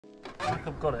I think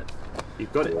I've got it.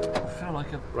 You've got it. I feel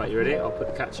like I've... Right, you ready? I'll put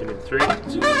the catch in 3, 2,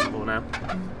 1 now.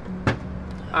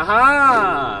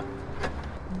 Aha!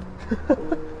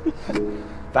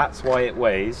 That's why it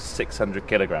weighs 600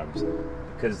 kilograms,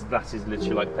 because that is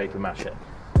literally like paper mache.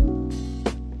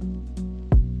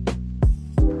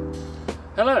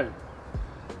 Hello!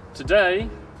 Today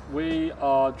we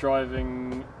are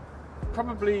driving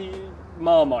probably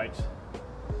Marmite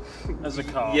as a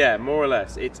car. Yeah, more or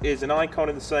less. It is an icon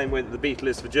in the same way that the Beetle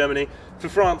is for Germany. For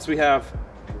France we have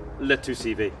Le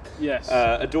 2CV. Yes.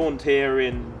 Adorned here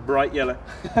in bright yellow.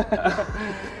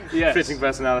 Yes. Fitting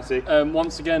personality.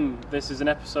 Once again, this is an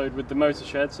episode with the Motor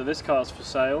Shed, so this car's for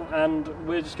sale, and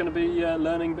we're just going to be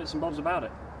learning bits and bobs about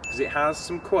it. Because it has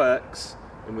some quirks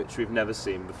in which we've never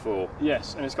seen before.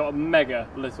 Yes, and it's got a mega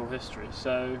little history,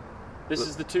 so this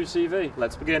is the 2CV.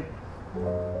 Let's begin.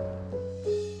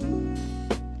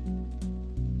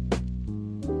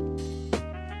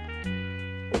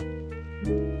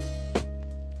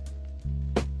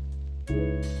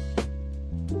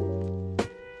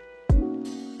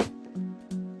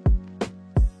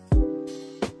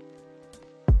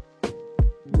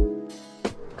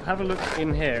 Have a look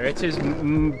in here. It is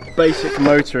basic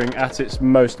motoring at its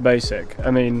most basic. I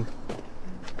mean,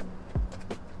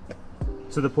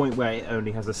 to the point where it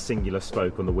only has a singular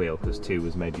spoke on the wheel, because 2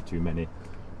 was maybe too many.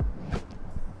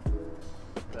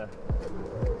 There.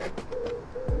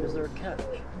 Is there a catch?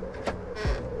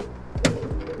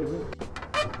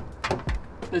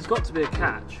 There's got to be a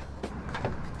catch.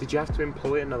 Did you have to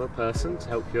employ another person to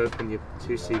help you open your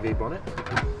 2CV bonnet?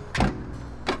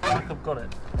 I think I've got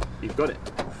it. You've got it.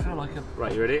 I feel like I've...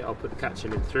 Right, you ready? I'll put the catch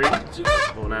in 3, 2,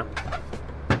 1 now.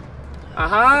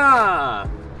 Aha!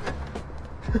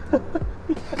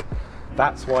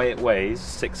 That's why it weighs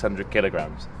 600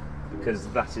 kilograms, because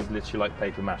that is literally like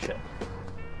paper mache.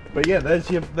 But yeah,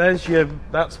 there's your.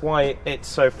 That's why it's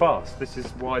so fast. This is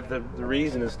why the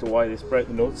reason as to why this broke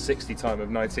the 0 to 60 time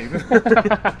of 19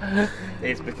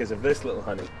 is because of this little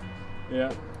honey.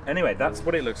 Yeah. Anyway, that's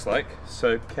what it looks like.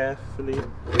 So carefully.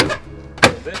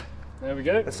 There we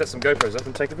go. Let's set some GoPros up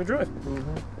and take it for a drive.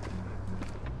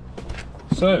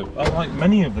 So, unlike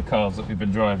many of the cars that we've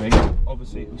been driving,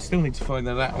 obviously we still need to find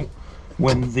that out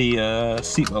when the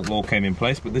seatbelt law came in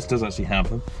place, but this does actually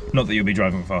have them. Not that you'll be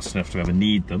driving fast enough to ever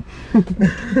need them.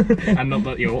 And not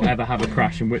that you'll ever have a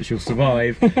crash in which you'll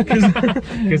survive,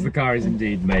 because the car is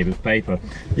indeed made of paper.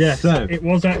 Yes, so, it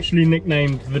was actually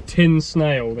nicknamed the Tin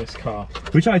Snail, this car.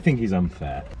 Which I think is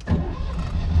unfair.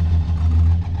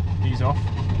 Ease off.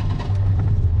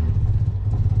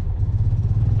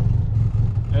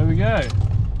 There we go.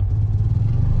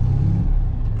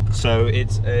 So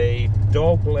it's a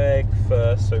dog leg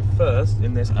first. So first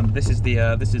in this, and this is the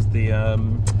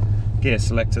gear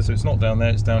selector. So it's not down there;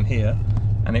 it's down here,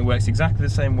 and it works exactly the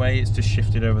same way. It's just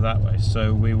shifted over that way.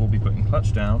 So we will be putting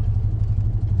clutch down,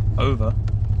 over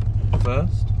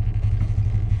first,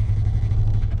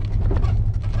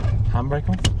 handbrake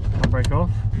off, Handbrake off.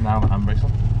 now the handbrake's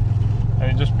on, And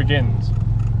it just begins.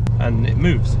 and it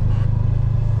moves.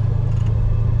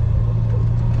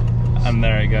 And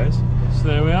there it goes. So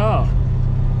there we are.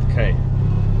 Okay.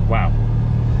 Wow.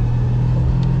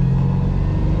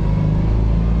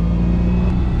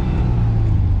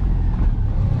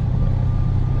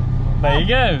 There you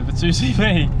go, the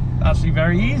 2CV. Actually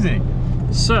very easy.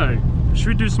 So, should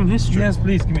we do some history? Yes,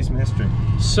 please give me some history.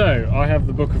 So, I have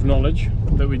the book of knowledge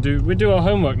that we do our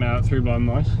homework now at 3 Blind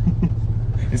Mice.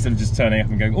 Instead of just turning up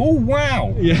and going, oh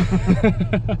wow! Yeah.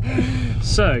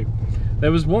 So,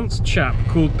 there was once a chap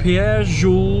called Pierre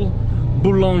Jules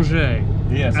Boulanger.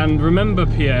 Yes. And remember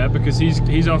Pierre, because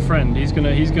he's our friend. He's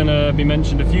gonna be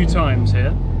mentioned a few times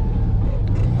here.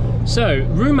 So,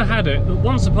 rumour had it that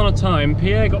once upon a time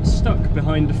Pierre got stuck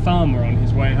behind a farmer on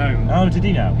his way home. Oh, did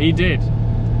he now? He did.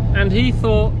 And he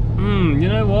thought, you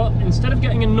know what? Instead of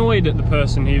getting annoyed at the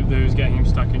person who was getting him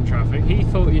stuck in traffic, he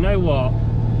thought, you know what?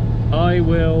 I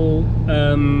will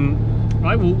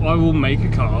make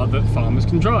a car that farmers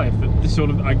can drive. That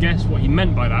sort of, I guess what he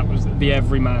meant by that was that the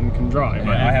everyman can drive.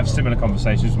 Yeah, I have similar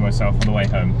conversations with myself on the way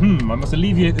home. I must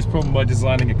alleviate this problem by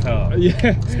designing a car.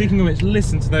 Yeah. Speaking of which,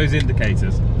 listen to those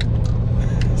indicators.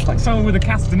 It's like someone with a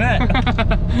castanet.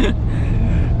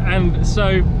 And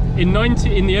so, in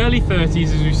the early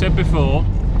 30s, as we said before,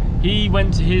 he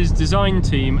went to his design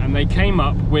team and they came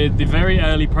up with the very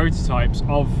early prototypes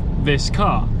of this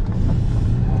car.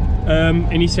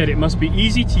 And he said it must be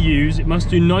easy to use, it must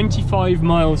do 95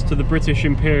 miles to the British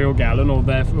imperial gallon, or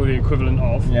therefore the equivalent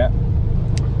of. Yeah.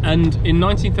 And in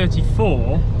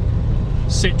 1934,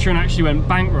 Citroën actually went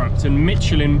bankrupt and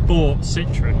Michelin bought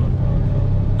Citroën.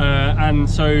 And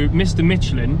so Mr.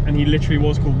 Michelin, and he literally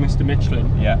was called Mr.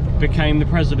 Michelin, Yeah. became the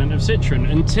president of Citroën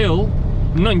until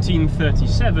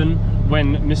 1937,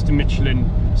 when Mr. Michelin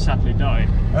sadly died.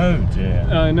 Oh dear.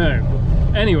 I know.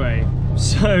 Anyway,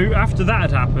 so after that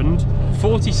had happened,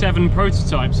 47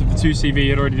 prototypes of the 2CV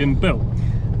had already been built.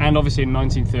 And obviously in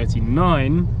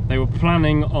 1939, they were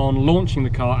planning on launching the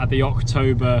car at the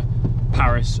October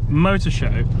Paris Motor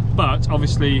Show. But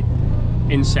obviously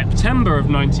in September of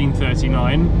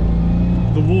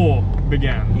 1939, the war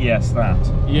began. Yes, that.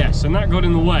 Yes, and that got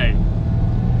in the way.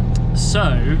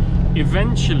 So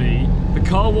eventually, the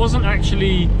car wasn't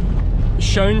actually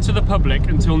shown to the public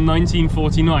until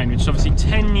 1949, which is obviously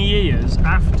 10 years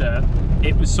after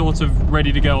it was sort of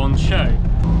ready to go on show.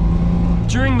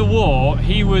 During the war,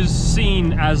 he was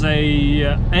seen as a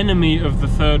enemy of the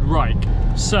Third Reich,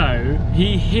 so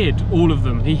he hid all of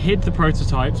them. He hid the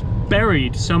prototypes,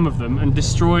 buried some of them, and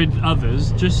destroyed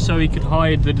others just so he could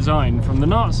hide the design from the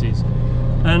Nazis.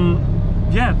 And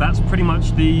yeah, that's pretty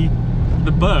much the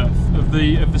birth of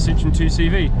the Citroën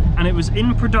 2CV, and it was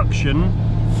in production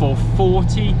for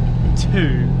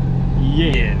 42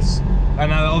 years.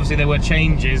 And obviously there were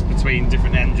changes between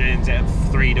different engines. It had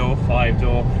 3-door,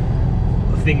 5-door,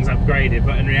 things upgraded,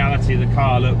 but in reality the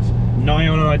car looked nigh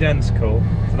on identical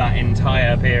for that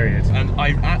entire period. And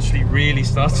I'm actually really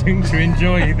starting to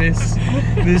enjoy this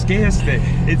gear stick.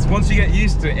 It's, once you get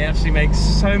used to it, it actually makes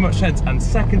so much sense, and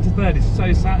second to third is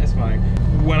so satisfying.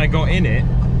 When I got in it,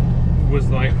 was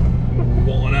like,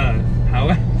 what on earth?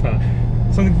 However,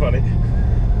 something funny,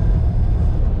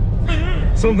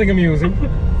 something amusing.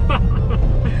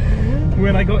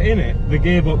 When I got in it, the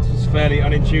gearbox was fairly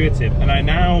unintuitive, and I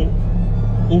now,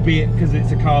 albeit because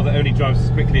it's a car that only drives as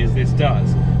quickly as this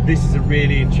does, this is a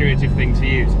really intuitive thing to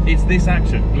use. It's this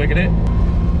action, look at it.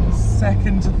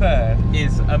 Second to third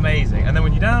is amazing, and then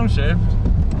when you downshift,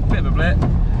 bit of a blip,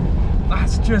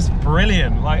 that's just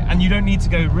brilliant. Like, and you don't need to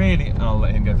go really, I'll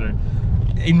let him go through.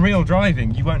 In real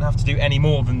driving, you won't have to do any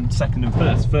more than second and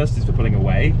first. First is for pulling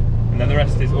away, and then the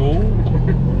rest is all.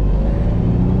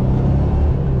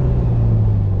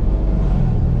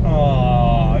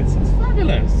 Oh, it's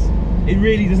fabulous. It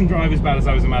really doesn't drive as bad as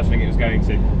I was imagining it was going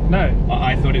to. No.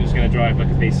 I thought it was going to drive like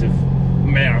a piece of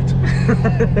melt.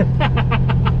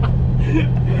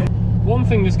 One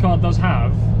thing this car does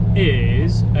have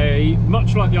is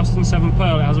much like the Austin 7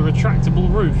 Pearl, it has a retractable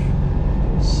roof.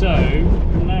 So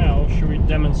now, should we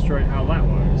demonstrate how that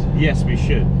works? Yes, we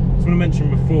should. I just want to mention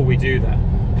before we do that,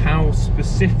 how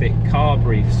specific car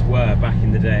briefs were back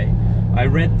in the day. I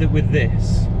read that with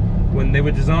this, when they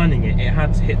were designing it, it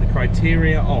had to hit the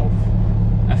criteria of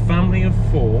a family of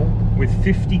 4 with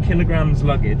 50 kilograms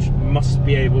luggage must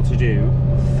be able to do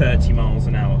 30 miles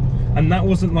an hour. And that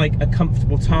wasn't like a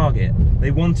comfortable target.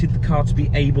 They wanted the car to be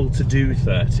able to do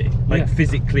 30, like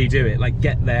physically do it, like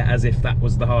get there as if that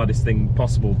was the hardest thing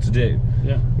possible to do.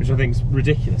 Yeah. Which I think is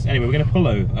ridiculous. Anyway, we're going to pull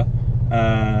over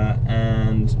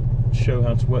and show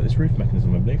how to work this roof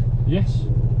mechanism, I believe. Yes.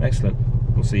 Excellent.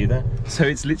 We'll see you there. So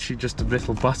it's literally just a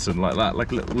little button like that,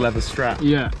 like a little leather strap.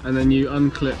 Yeah, and then you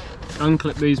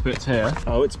unclip these bits here.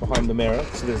 Oh, it's behind the mirror,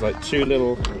 so there's like 2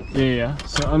 little... Yeah.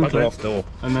 So like a unclip, loft door.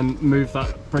 and then move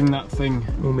that, bring that thing.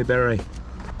 Oh, my berry.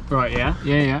 Right,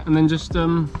 yeah, and then just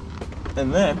And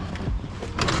then...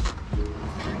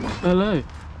 hello.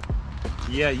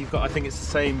 Yeah, you've got, I think it's the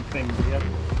same thing.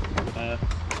 Yeah.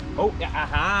 Oh, yeah,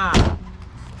 aha!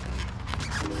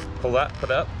 Pull that, put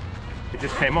it up. It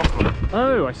just came off.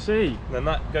 Oh, I see. Then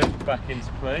that goes back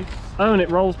into place. Oh, and it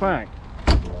rolls back.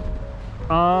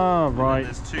 Ah, right.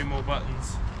 There's 2 more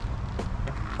buttons.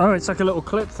 Oh, it's like a little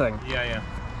clip thing. Yeah.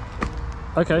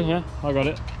 Okay, yeah, I got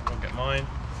it. I'll get mine.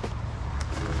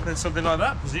 Then something like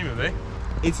that, presumably.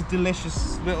 It's a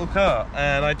delicious little car,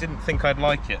 and I didn't think I'd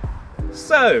like it.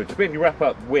 So, to quickly wrap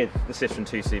up with the Citroën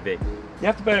 2CV, you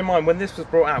have to bear in mind when this was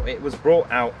brought out, it was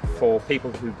brought out for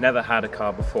people who've never had a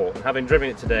car before. And having driven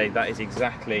it today, that is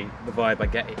exactly the vibe I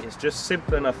get. It's just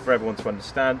simple enough for everyone to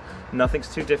understand.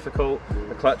 Nothing's too difficult.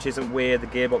 The clutch isn't weird, the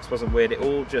gearbox wasn't weird. It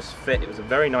all just fit. It was a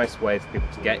very nice way for people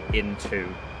to get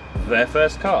into their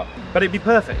first car. But it'd be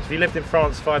perfect if you lived in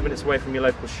France 5 minutes away from your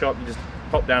local shop. You just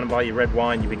pop down and buy your red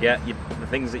wine, you would get the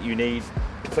things that you need.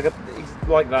 It's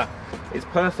like that. It's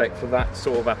perfect for that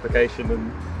sort of application,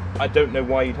 and I don't know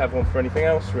why you'd have one for anything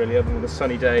else really, other than a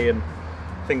sunny day and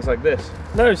things like this.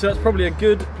 No, so that's probably a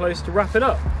good place to wrap it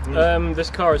up. This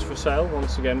car is for sale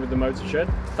once again with the Motor Shed.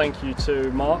 Thank you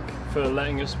to Mark for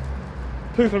letting us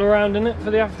poodle around in it for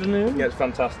the afternoon. Yeah, it's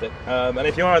fantastic. And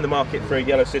if you are in the market for a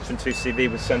yellow Citroën 2CV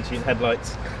with sentient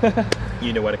headlights,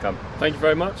 you know where to come. Thank you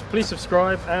very much. Please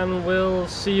subscribe, and we'll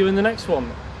see you in the next one.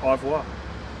 Au revoir.